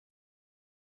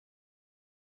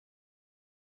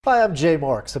Hi, I'm Jay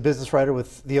Marks, a business writer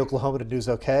with the Oklahoman and News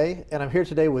OK, and I'm here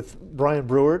today with Brian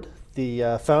Brurud,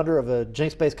 the founder of a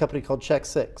Jenks-based company called Check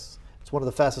 6. It's one of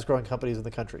the fastest growing companies in the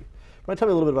country. Brian, tell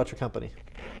me a little bit about your company.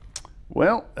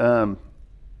 Well,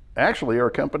 actually,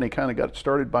 our company kind of got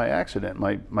started by accident.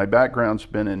 My background's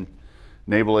been in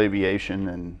naval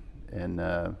aviation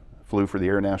and flew for the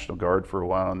Air National Guard for a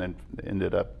while, and then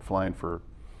ended up flying for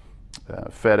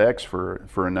FedEx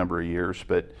for a number of years.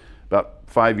 But about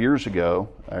 5 years ago,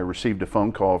 I received a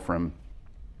phone call from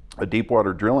a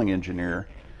deepwater drilling engineer,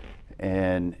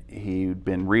 and he'd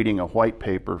been reading a white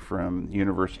paper from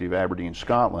University of Aberdeen,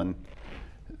 Scotland,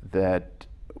 that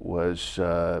was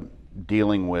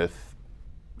dealing with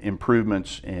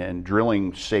improvements in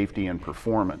drilling safety and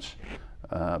performance,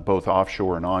 both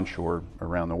offshore and onshore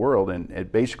around the world. And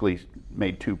it basically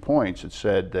made 2 points. It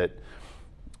said that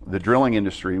the drilling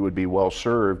industry would be well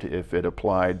served if it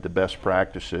applied the best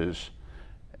practices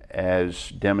as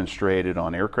demonstrated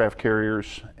on aircraft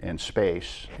carriers and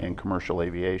space and commercial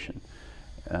aviation.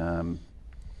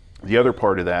 The other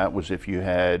part of that was if you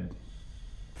had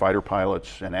fighter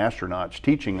pilots and astronauts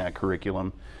teaching that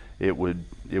curriculum, it would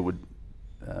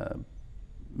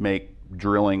make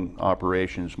drilling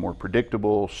operations more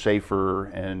predictable, safer,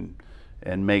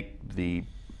 and make the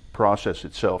process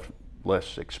itself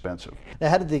less expensive. Now,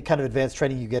 how did the kind of advanced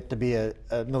training you get to be a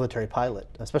military pilot,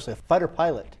 especially a fighter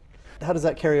pilot, how does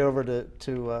that carry over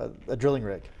to a drilling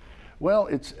rig? Well,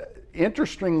 it's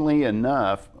interestingly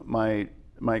enough, my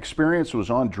experience was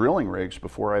on drilling rigs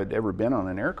before I'd ever been on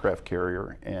an aircraft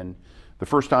carrier, and the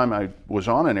first time I was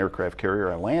on an aircraft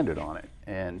carrier, I landed on it.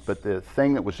 But the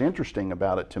thing that was interesting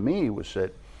about it to me was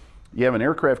that you have an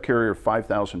aircraft carrier of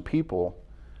 5,000 people,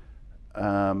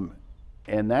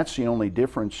 and that's the only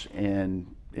difference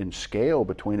in scale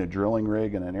between a drilling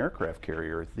rig and an aircraft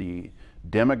carrier. The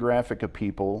demographic of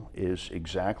people is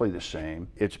exactly the same.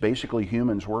 It's basically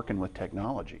humans working with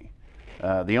technology.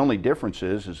 The only difference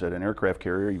is that an aircraft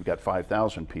carrier, you've got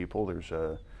 5,000 people. There's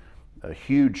a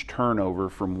huge turnover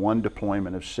from one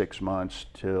deployment of 6 months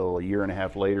till a year and a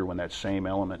half later when that same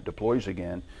element deploys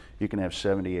again. You can have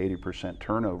 70–80%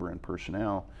 turnover in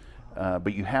personnel.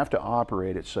 But you have to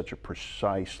operate at such a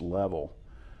precise level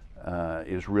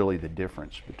is really the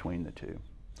difference between the two.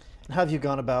 And how have you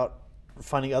gone about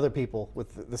finding other people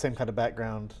with the same kind of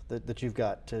background that you've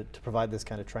got to provide this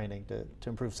kind of training to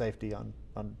improve safety on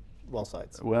well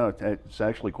sites? Well, it's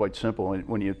actually quite simple.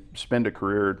 When you spend a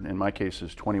career, in my case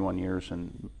is 21 years,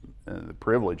 and the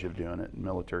privilege of doing it in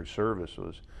military service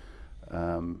was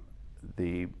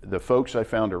the folks I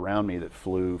found around me that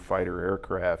flew fighter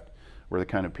aircraft were the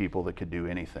kind of people that could do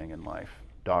anything in life.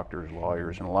 Doctors,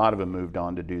 lawyers, and a lot of them moved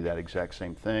on to do that exact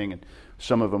same thing. And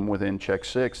some of them within Check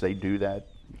 6, they do that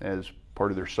as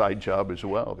part of their side job as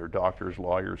well. They're doctors,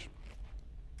 lawyers,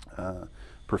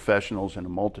 professionals in a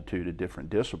multitude of different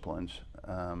disciplines.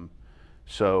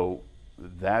 So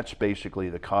that's basically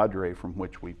the cadre from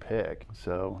which we pick.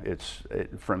 So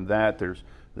from that, there's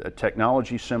a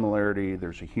technology similarity,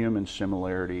 there's a human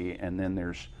similarity, and then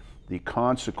there's the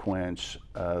consequence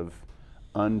of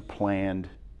unplanned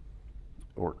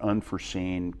or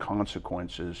unforeseen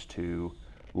consequences to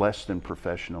less than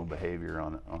professional behavior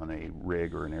on a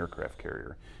rig or an aircraft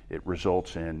carrier. It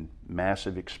results in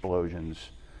massive explosions,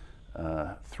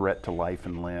 threat to life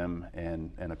and limb,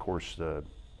 and of course the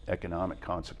economic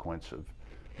consequence of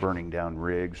burning down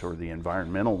rigs, or the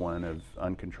environmental one of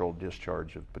uncontrolled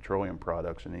discharge of petroleum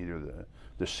products in either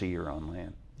the sea or on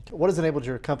land. What has enabled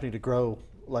your company to grow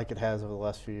like it has over the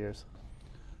last few years?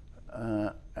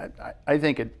 I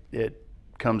think it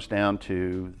comes down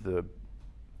to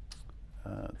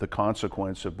the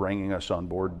consequence of bringing us on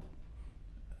board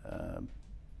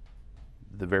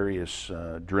the various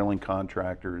drilling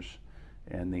contractors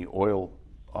and the oil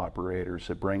operators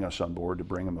that bring us on board to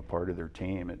bring them a part of their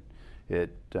team.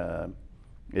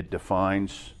 It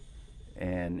defines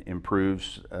and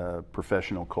improves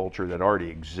professional culture that already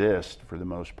exists for the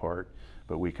most part,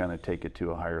 but we kind of take it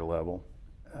to a higher level.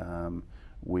 And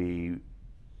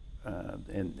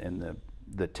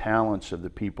the talents of the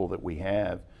people that we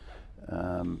have,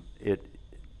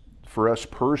 for us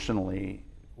personally,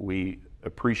 we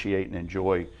appreciate and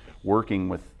enjoy working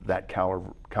with that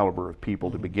caliber of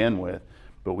people to begin with,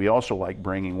 but we also like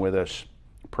bringing with us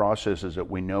processes that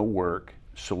we know work,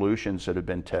 solutions that have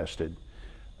been tested,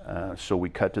 so we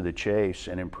cut to the chase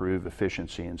and improve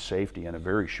efficiency and safety in a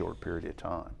very short period of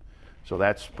time. So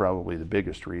that's probably the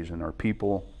biggest reason, our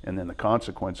people, and then the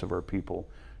consequence of our people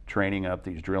training up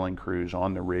these drilling crews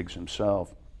on the rigs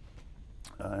themselves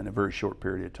in a very short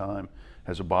period of time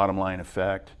has a bottom line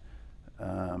effect,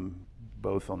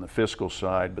 both on the fiscal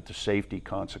side, but the safety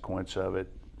consequence of it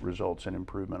results in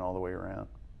improvement all the way around.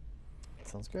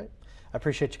 Sounds great. I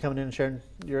appreciate you coming in and sharing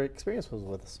your experience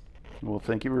with us. Well,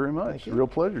 thank you very much. Thank you. Real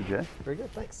pleasure, Jay. Very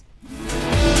good. Thanks.